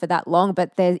around for that long,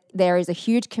 but there is a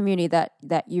huge community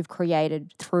that you've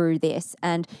created through this.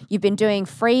 And you've been doing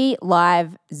free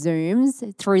live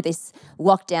Zooms through this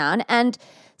lockdown. And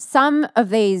some of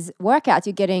these workouts,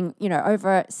 you're getting,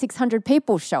 over 600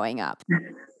 people showing up.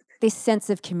 This sense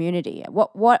of community.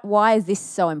 Why is this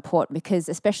so important? Because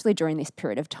especially during this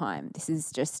period of time, this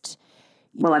is just...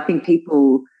 Well, I think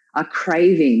people are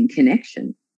craving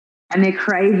connection, and they're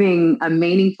craving a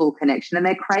meaningful connection, and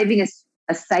they're craving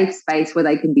a safe space where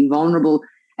they can be vulnerable,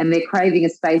 and they're craving a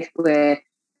space where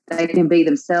they can be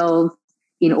themselves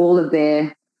in all of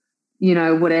their,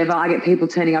 whatever. I get people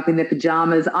turning up in their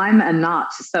pajamas. I'm a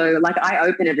nut. So I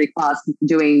open every class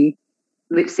doing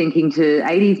lip syncing to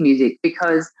 80s music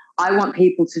because I want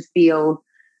people to feel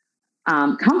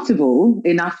comfortable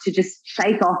enough to just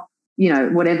shake off,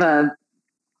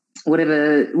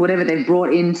 whatever they've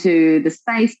brought into the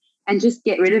space and just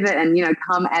get rid of it and,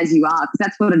 come as you are, because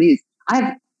that's what it is. I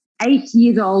have 8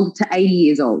 years old to 80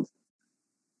 years old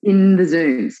in the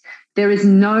Zooms. There is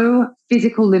no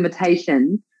physical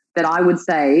limitation that I would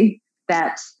say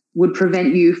that would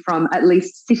prevent you from at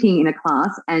least sitting in a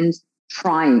class and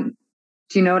trying.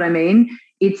 Do you know what I mean?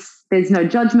 There's no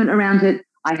judgment around it.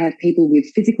 I have people with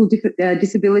physical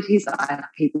disabilities. I have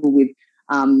people with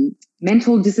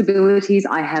mental disabilities.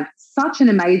 I have such an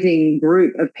amazing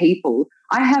group of people.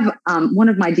 I have one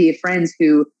of my dear friends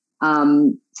who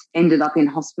ended up in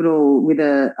hospital with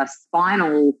a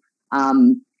spinal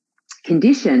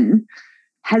condition,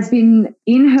 has been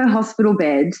in her hospital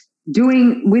bed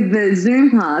doing with the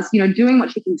Zoom class, doing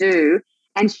what she can do.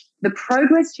 And the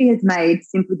progress she has made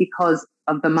simply because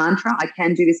of the mantra, I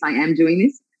can do this, I am doing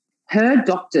this. Her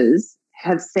doctors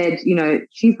have said,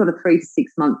 she's got a 3 to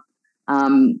 6 month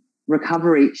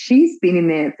recovery. She's been in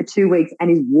there for 2 weeks and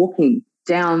is walking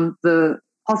down the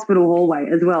hospital hallway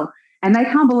as well. And they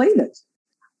can't believe it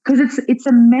because it's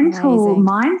a mental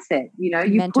mindset.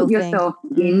 You put yourself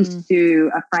into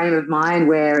a frame of mind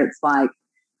where it's like,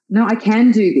 no, I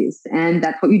can do this. And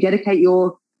that's what you dedicate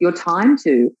your time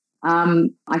to.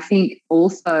 I think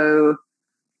also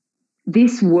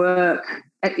this work,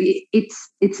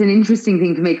 it's an interesting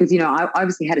thing for me because, I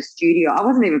obviously had a studio. I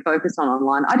wasn't even focused on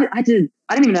online. I didn't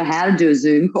even know how to do a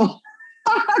Zoom call.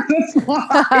 That's why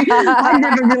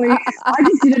I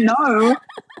just didn't know.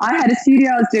 I had a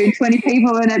studio. I was doing 20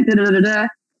 people in it.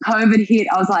 COVID hit.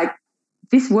 I was like,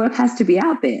 this work has to be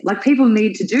out there. People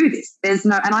need to do this.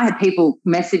 And I had people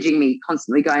messaging me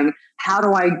constantly going, how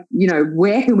do I,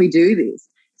 where can we do this?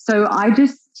 So I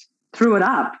just threw it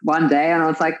up one day and I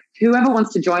was like, whoever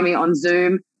wants to join me on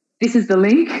Zoom, this is the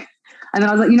link. And then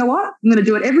I was like, you know what? I'm going to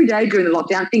do it every day during the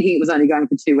lockdown, thinking it was only going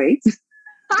for 2 weeks.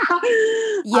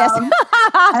 Yes. And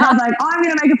I was like, I'm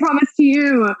going to make a promise to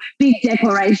you, big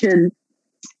declaration.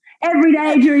 Every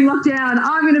day during lockdown,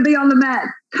 I'm going to be on the mat.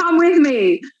 Come with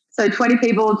me. So 20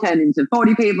 people turned into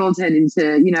 40 people, turned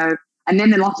into, and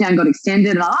then the lockdown got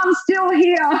extended and I'm still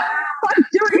here. I'm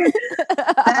doing it.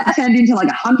 That turned into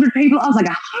 100 people. I was like,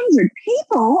 100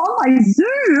 people on my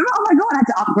Zoom? Oh my God, I had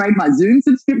to upgrade my Zoom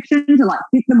subscription to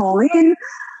fit them all in.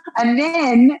 And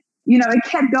then, it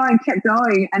kept going.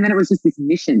 And then it was just this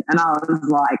mission. And I was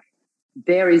like,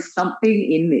 there is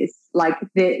something in this.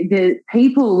 The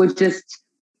people were just,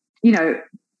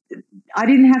 I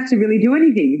didn't have to really do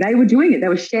anything. They were doing it. They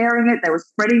were sharing it. They were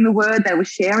spreading the word. They were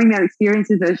sharing their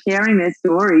experiences. They were sharing their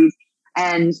stories.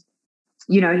 And,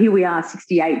 here we are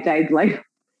 68 days later.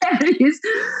 It is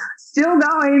still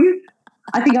going.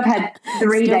 I think I've had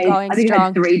 3 days. I think I've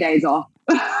had 3 days off.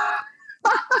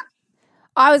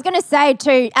 I was going to say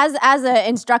too, as an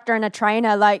instructor and a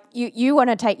trainer, you want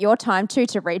to take your time too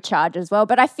to recharge as well.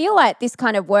 But I feel like this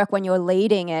kind of work, when you're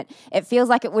leading it, it feels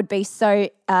like it would be so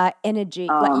energy.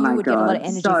 Oh you would God, get a lot of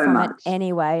energy from it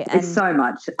anyway. It's so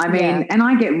much. I mean, and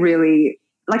I get really,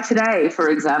 today, for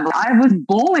example, I was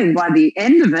bawling by the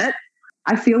end of it.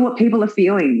 I feel what people are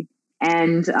feeling.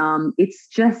 And it's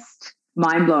just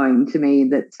mind-blowing to me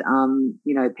that,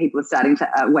 people are starting to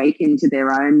awaken to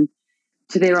their own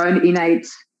innate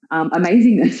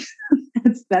amazingness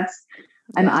That's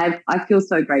and I feel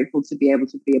so grateful to be able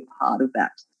to be a part of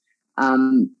that.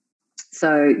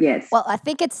 So yes. Well, I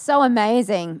think it's so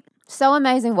amazing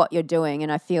what you're doing.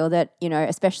 And I feel that,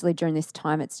 especially during this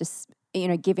time, it's just,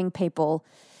 giving people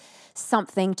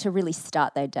something to really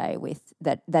start their day with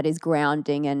that is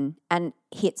grounding and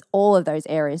hits all of those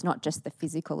areas, not just the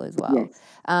physical as well. Yes.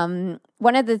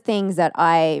 One of the things that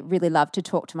I really love to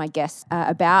talk to my guests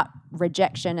about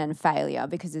rejection and failure,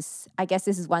 because I guess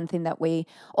this is one thing that we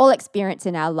all experience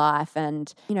in our life.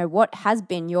 And, what has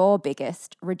been your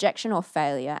biggest rejection or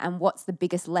failure, and what's the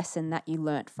biggest lesson that you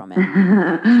learnt from it?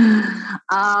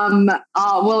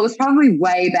 Well, it was probably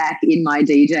way back in my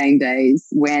DJing days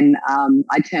when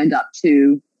I turned up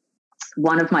to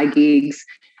one of my gigs,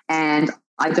 and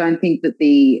I don't think that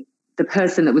the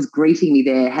person that was greeting me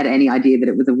there had any idea that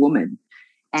it was a woman.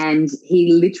 And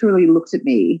he literally looked at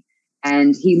me,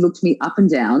 and he looked me up and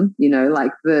down,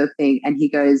 like the thing, and he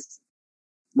goes,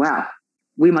 "Wow,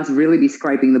 we must really be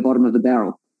scraping the bottom of the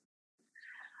barrel."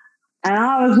 And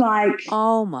I was like,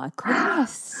 oh my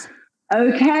goodness.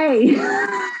 Okay.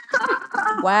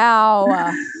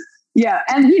 Wow. Yeah.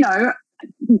 And,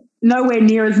 nowhere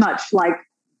near as much like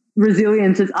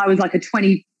resilience as I was, like a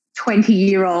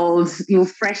 20-year-old little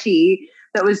freshie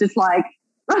that was just like,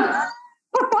 what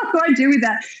do I do with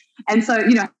that? And so,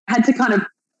 had to kind of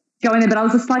go in there, but I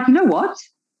was just like, you know what?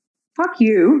 Fuck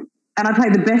you. And I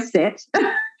played the best set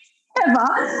ever.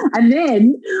 And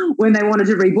then when they wanted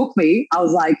to rebook me, I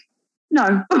was like,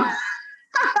 no. So,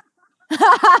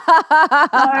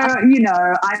 I mean,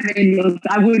 look,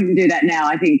 I wouldn't do that now.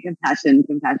 I think compassion,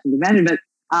 but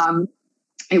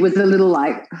it was a little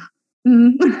like,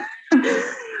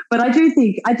 but I do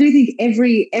think everything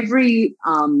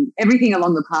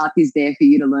along the path is there for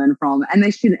you to learn from, and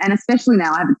and especially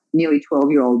now I have a nearly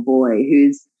 12-year-old boy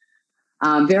who's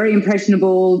very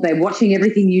impressionable. They're watching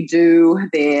everything you do.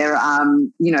 They're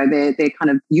they're kind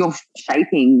of, you're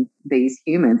shaping these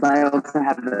humans. I also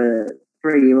have a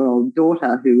 3-year-old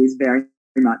daughter who is very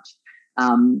much,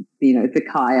 the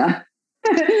Kaya.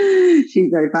 She's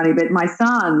very funny. But my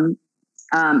son,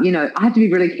 I have to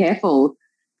be really careful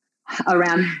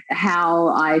around how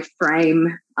I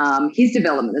frame his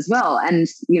development as well. And,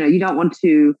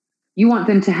 you want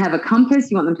them to have a compass,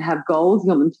 you want them to have goals, you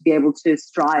want them to be able to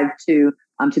strive to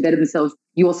better themselves.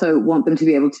 You also want them to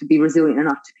be able to be resilient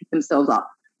enough to pick themselves up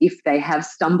if they have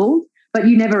stumbled. But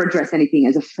you never address anything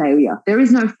as a failure. There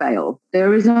is no fail.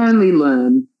 There is only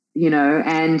learn,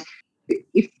 and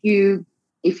if you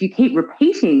keep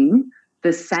repeating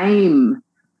the same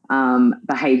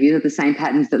behavior, the same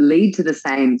patterns that lead to the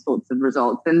same sorts of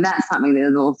results, then that's something that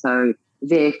is also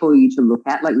there for you to look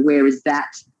at. Like, where is that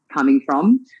coming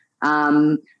from?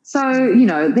 So,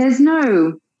 there's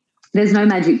no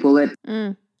magic bullet.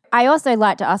 I also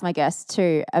like to ask my guests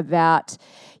too about,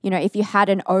 if you had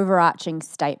an overarching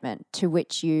statement to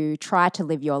which you try to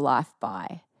live your life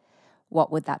by,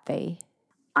 what would that be?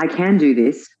 I can do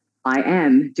this. I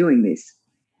am doing this.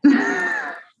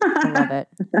 I love it.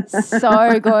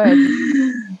 So good.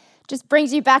 Just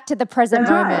brings you back to the present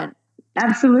moment. Right.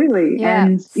 Absolutely. Yeah,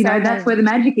 and, that's where the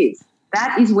magic is.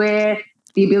 That is where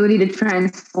the ability to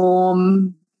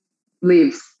transform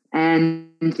lives. And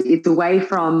it's away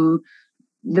from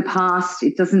the past.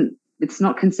 It's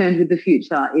not concerned with the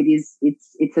future.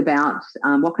 It's about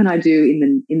what can I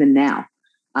do in the now.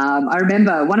 I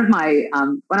remember one of my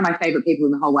favorite people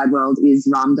in the whole wide world is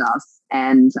Ram Dass,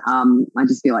 and I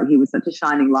just feel like he was such a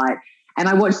shining light. And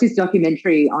I watched this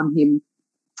documentary on him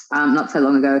not so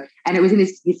long ago, and it was in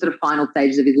his sort of final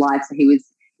stages of his life. So he was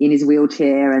in his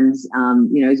wheelchair, and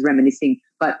he's reminiscing.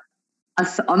 But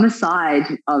on the side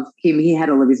of him, he had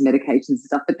all of his medications and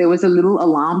stuff. But there was a little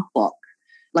alarm clock,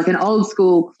 like an old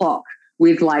school clock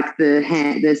with like the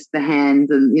hands,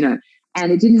 and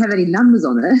and it didn't have any numbers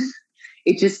on it.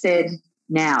 It just said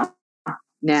now,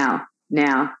 now,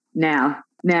 now, now,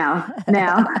 now,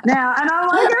 now, now. And I'm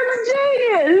like,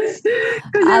 it's genius.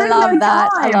 I love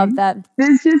that. I love that.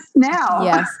 There's just now.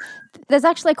 Yes. There's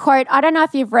actually a quote. I don't know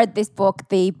if you've read this book,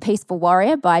 The Peaceful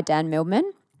Warrior by Dan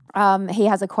Millman. He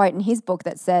has a quote in his book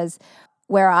that says,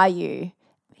 "Where are you?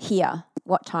 Here.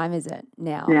 What time is it?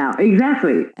 Now." Now,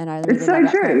 exactly. And I really it's so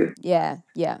true. Quote. Yeah.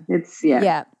 It's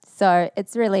yeah. So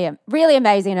it's really, really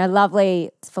amazing and a lovely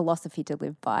philosophy to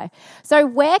live by. So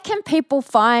where can people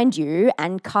find you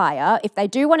and Kaya if they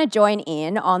do want to join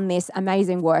in on this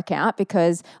amazing workout?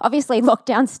 Because obviously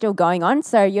lockdown's still going on,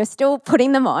 so you're still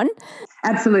putting them on.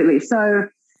 Absolutely. So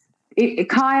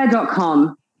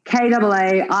Kaya.com,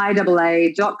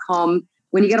 KAAIAA.com.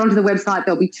 When you get onto the website,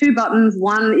 there'll be 2 buttons.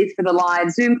 One is for the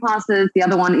live Zoom classes. The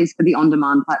other one is for the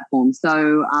on-demand platform.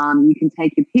 So you can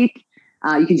take your pick.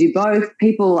 You can do both.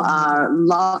 People are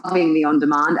loving the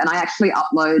on-demand, and I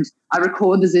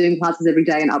record the Zoom classes every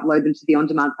day and upload them to the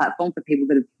on-demand platform for people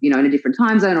that are, in a different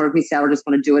time zone, or if missed out or just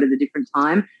want to do it at a different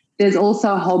time. There's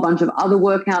also a whole bunch of other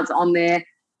workouts on there,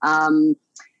 and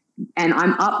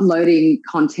I'm uploading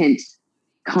content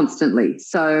constantly.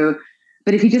 So,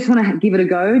 but if you just want to give it a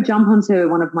go, jump onto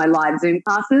one of my live Zoom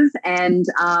classes and,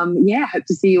 hope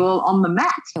to see you all on the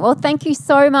mat. Well, thank you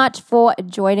so much for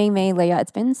joining me, Leah.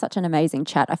 It's been such an amazing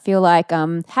chat. I feel like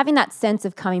having that sense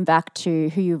of coming back to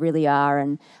who you really are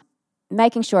and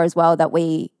making sure as well that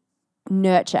we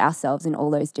nurture ourselves in all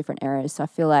those different areas. So I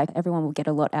feel like everyone will get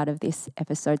a lot out of this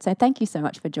episode. So thank you so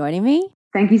much for joining me.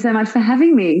 Thank you so much for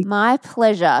having me. My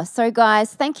pleasure. So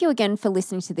guys, thank you again for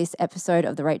listening to this episode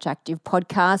of the Rach Active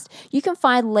podcast. You can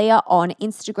find Leah on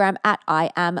Instagram at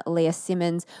I am Leah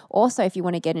Simmons. Also, if you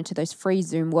want to get into those free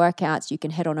Zoom workouts, you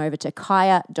can head on over to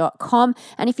kaya.com.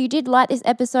 And if you did like this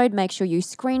episode, make sure you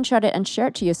screenshot it and share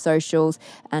it to your socials.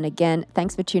 And again,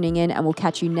 thanks for tuning in, and we'll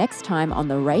catch you next time on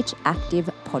the Rach Active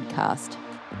podcast.